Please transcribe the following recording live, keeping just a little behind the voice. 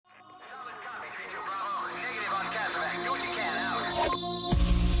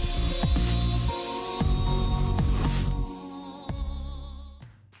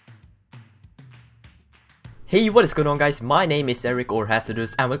Hey, what is going on guys, my name is Erik or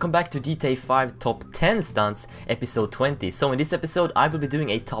Hazardous and welcome back to GTA 5 Top 10 Stunts episode 20. So in this episode I will be doing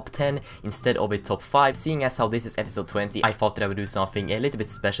a top 10 instead of a top 5. Seeing as how this is episode 20, I thought that I would do something a little bit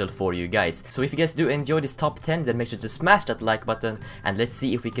special for you guys. So if you guys do enjoy this top 10, then make sure to smash that like button and let's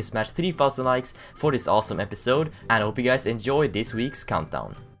see if we can smash 3000 likes for this awesome episode. And I hope you guys enjoy this week's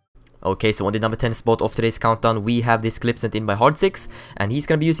countdown. Okay, so on the number 10 spot of today's countdown, we have this clip sent in by Hardzix, and he's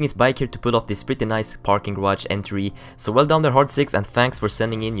gonna be using his bike here to pull off this pretty nice parking garage entry. So well done there, Hardzix, and thanks for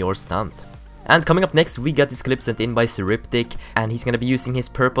sending in your stunt. And coming up next, we got this clip sent in by Zeryptic, and he's gonna be using his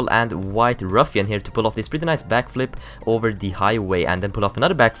purple and white ruffian here to pull off this pretty nice backflip over the highway, and then pull off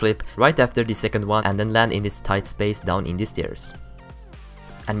another backflip right after the second one, and then land in this tight space down in the stairs.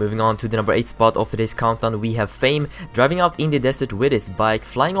 And moving on to the number 8 spot of today's countdown, we have Feym driving out in the desert with his bike,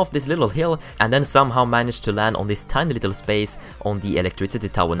 flying off this little hill, and then somehow managed to land on this tiny little space on the electricity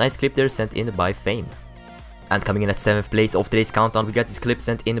tower. Nice clip there sent in by Feym. And coming in at 7th place of today's countdown, we got this clip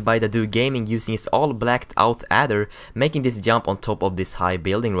sent in by DadouGaming using his all blacked out adder, making this jump on top of this high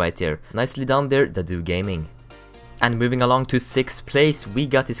building right here. Nicely done there, DadouGaming. And moving along to 6th place, we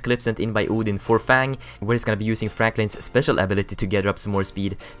got this clip sent in by Odin Forfang, where he's gonna be using Franklin's special ability to gather up some more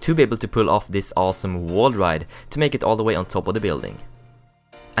speed to be able to pull off this awesome wall ride to make it all the way on top of the building.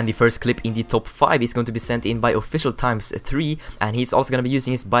 And the first clip in the top 5 is going to be sent in by OfficialTimesThree, and he's also gonna be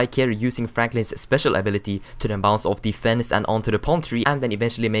using his bike here using Franklin's special ability to then bounce off the fence and onto the palm tree and then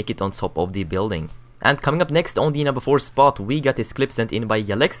eventually make it on top of the building. And coming up next on the number 4 spot, we got this clip sent in by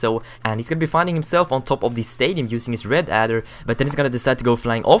Yallexo, and he's gonna be finding himself on top of the stadium using his red adder, but then he's gonna decide to go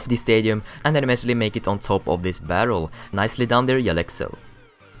flying off the stadium and then eventually make it on top of this barrel. Nicely done there, Yallexo.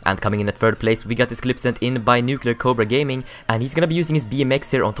 And coming in at 3rd place, we got this clip sent in by NuclearCobraGaming, and he's gonna be using his BMX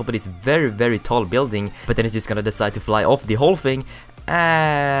here on top of this very tall building, but then he's just gonna decide to fly off the whole thing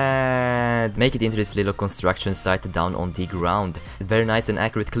and make it into this little construction site down on the ground. Very nice and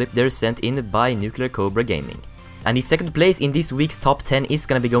accurate clip there sent in by NuclearCobraGaming. And the 2nd place in this week's top 10 is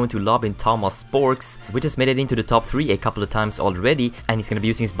gonna be going to LobbinTomaSporks, which has made it into the top 3 a couple of times already, and he's gonna be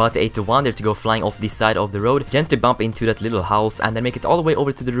using his Bot 8-1 there to go flying off the side of the road, gently bump into that little house, and then make it all the way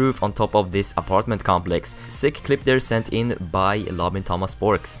over to the roof on top of this apartment complex. Sick clip there sent in by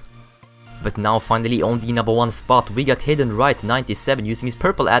LobbinTomaSporks. But now finally on the number 1 spot, we got Hidden Right 97 using his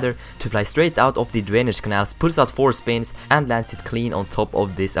purple adder to fly straight out of the drainage canals, pulls out 4 spins and lands it clean on top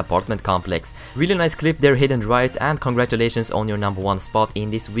of this apartment complex. Really nice clip there, Hidden Right, and congratulations on your number 1 spot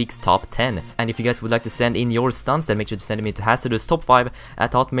in this week's top 10. And if you guys would like to send in your stunts, then make sure to send them into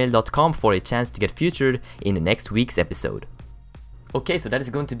hazardoustop5@hotmail.com for a chance to get featured in next week's episode. Okay, so that is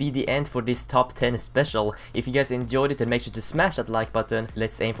going to be the end for this top 10 special. If you guys enjoyed it, then make sure to smash that like button.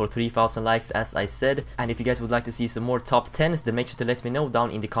 Let's aim for 3000 likes as I said. And if you guys would like to see some more top 10s, then make sure to let me know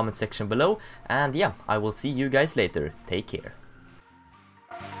down in the comment section below. And yeah, I will see you guys later. Take care.